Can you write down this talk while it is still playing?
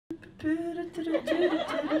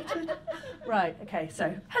Right, okay,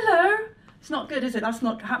 so, hello. It's not good, is it? That's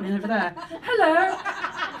not happening over there. Hello.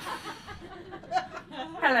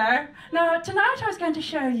 Hello. Now, tonight I was going to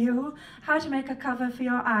show you how to make a cover for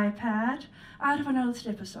your iPad out of an old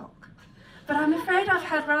slipper sock. But I'm afraid I've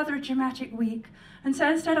had rather a dramatic week, and so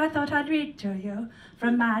instead I thought I'd read to you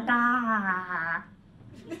from my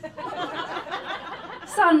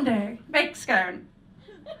Sunday, baked scone.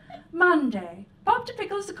 Monday, pop to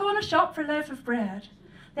Pickles, the corner shop for a loaf of bread.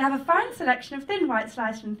 They have a fine selection of thin white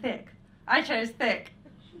sliced and thick. I chose thick.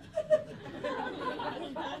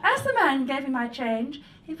 As the man gave me my change,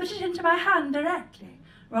 he put it into my hand directly,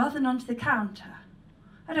 rather than onto the counter.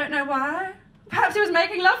 I don't know why. Perhaps he was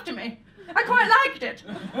making love to me. I quite liked it.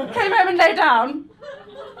 Came home and lay down.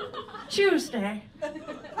 Tuesday.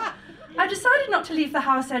 I decided not to leave the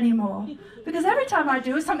house anymore, because every time I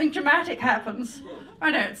do, something dramatic happens.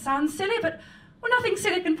 I know it sounds silly, but well, nothing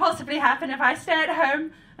silly can possibly happen if I stay at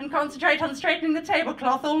home and concentrate on straightening the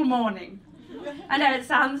tablecloth all morning. I know it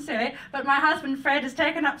sounds silly, but my husband Fred has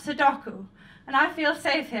taken up Sudoku, and I feel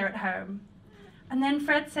safe here at home. And then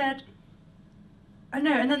Fred said, oh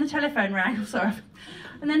no, and then the telephone rang, sorry.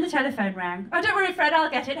 And then the telephone rang. Oh, don't worry, Fred, I'll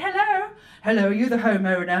get it. Hello? Hello, are you the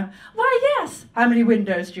homeowner? Why, yes. How many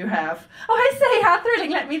windows do you have? Oh, I say, how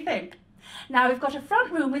thrilling, let me think. Now, we've got a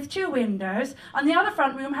front room with 2 windows, and the other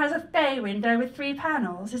front room has a bay window with 3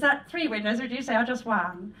 panels. Is that 3 windows, or do you say, or just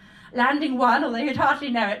 1? Landing 1, although you'd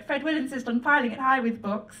hardly know it. Fred will insist on piling it high with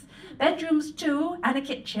books. Bedrooms 2, and a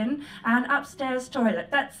kitchen, and upstairs toilet.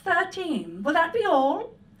 That's 13. Will that be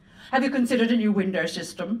all? Have you considered a new window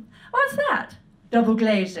system? What's that? Double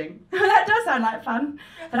glazing. That does sound like fun,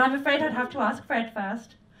 but I'm afraid I'd have to ask Fred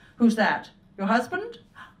first. Who's that? Your husband?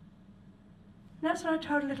 That's when I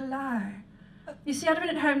told a little lie. You see, I'd been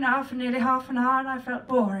at home now for nearly half an hour and I felt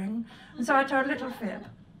boring, and so I told a little fib.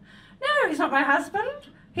 No, he's not my husband.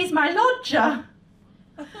 He's my lodger.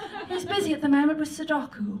 He's busy at the moment with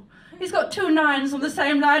Sudoku. He's got 2 9s on the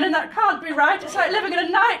same line, and that can't be right. It's like living in a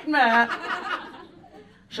nightmare.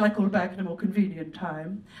 Shall I call back at a more convenient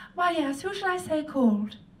time? Why, yes, who shall I say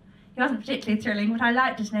called? He wasn't particularly thrilling, but I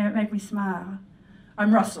liked his name, it made me smile.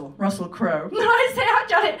 I'm Russell Crowe. I say, how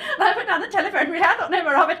jolly. And I put down the telephone, really, I thought no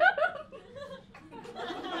more of it.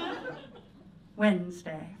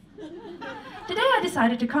 Wednesday. Today I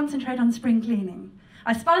decided to concentrate on spring cleaning.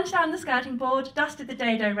 I sponged down the skirting board, dusted the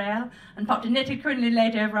dado rail, and popped a knitted crinoline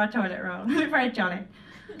laid over our toilet roll. Very jolly.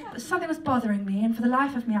 But something was bothering me, and for the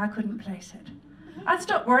life of me I couldn't place it. I'd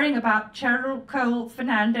stopped worrying about Cheryl Cole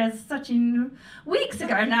Fernandez such weeks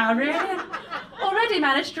ago now, really. Already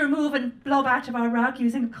managed to remove a blob out of our rug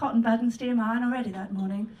using a cotton bud and steam iron already that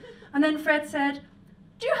morning. And then Fred said,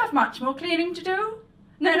 do you have much more cleaning to do?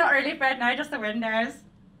 No, not really, Fred, no, just the windows.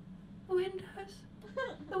 The windows?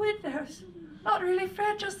 The windows? Not really,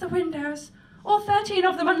 Fred, just the windows. All 13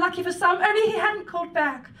 of them, unlucky for some, only he hadn't called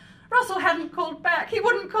back. Russell hadn't called back. He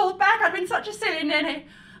wouldn't call back. I'd been such a silly ninny.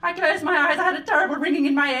 I closed my eyes, I had a terrible ringing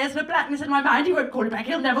in my ears and a blackness in my mind. He won't call you back,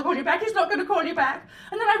 he'll never call you back, he's not going to call you back.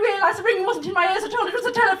 And then I realised the ringing wasn't in my ears at all, it was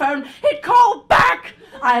the telephone. He'd called back!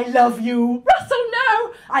 I love you. Russell,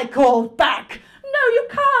 no! I called back. No, you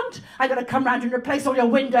can't. I'm going to come round and replace all your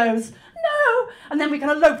windows. No! And then we can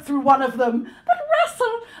elope through one of them. But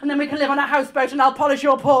Russell! And then we can live on a houseboat and I'll polish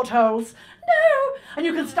your portholes. No! And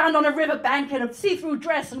you can stand on a river bank in a see-through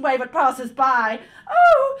dress and wave at passers-by.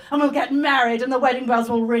 Oh! And we'll get married and the wedding bells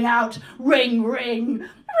will ring out. Ring, ring. Ring,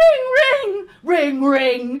 ring. Ring,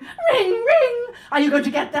 ring. Ring, ring. Are you going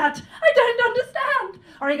to get that? I don't understand.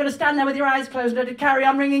 Or are you going to stand there with your eyes closed and let it carry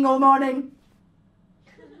on ringing all morning?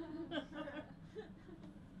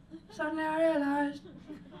 Suddenly I realised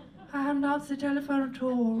I hadn't answered the telephone at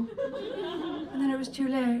all. And then it was too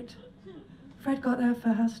late. Fred got there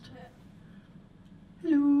first.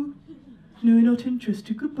 Hello. No, not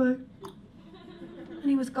interested. Goodbye. And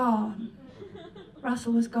he was gone.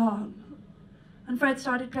 Russell was gone. And Fred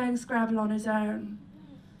started playing Scrabble on his own.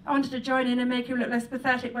 I wanted to join in and make him look less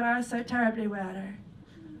pathetic, but I was so terribly weary.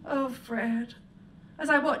 Oh, Fred, as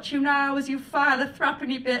I watch you now as you file a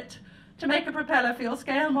threepenny bit to make a propeller for your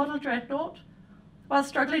scale model dreadnought, while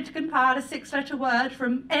struggling to compile a 6-letter word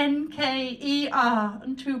from N-K-E-R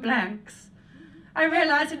and 2 blanks, I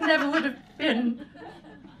realised it never would have been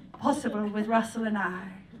possible with Russell and I.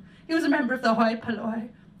 He was a member of the hoi polloi.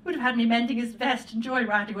 Would have had me mending his vest and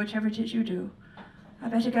joyriding, whichever it is you do. I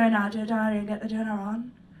better go now, dear diary, and get the dinner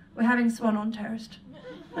on. We're having swan on toast.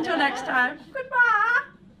 Until next time,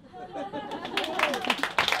 goodbye.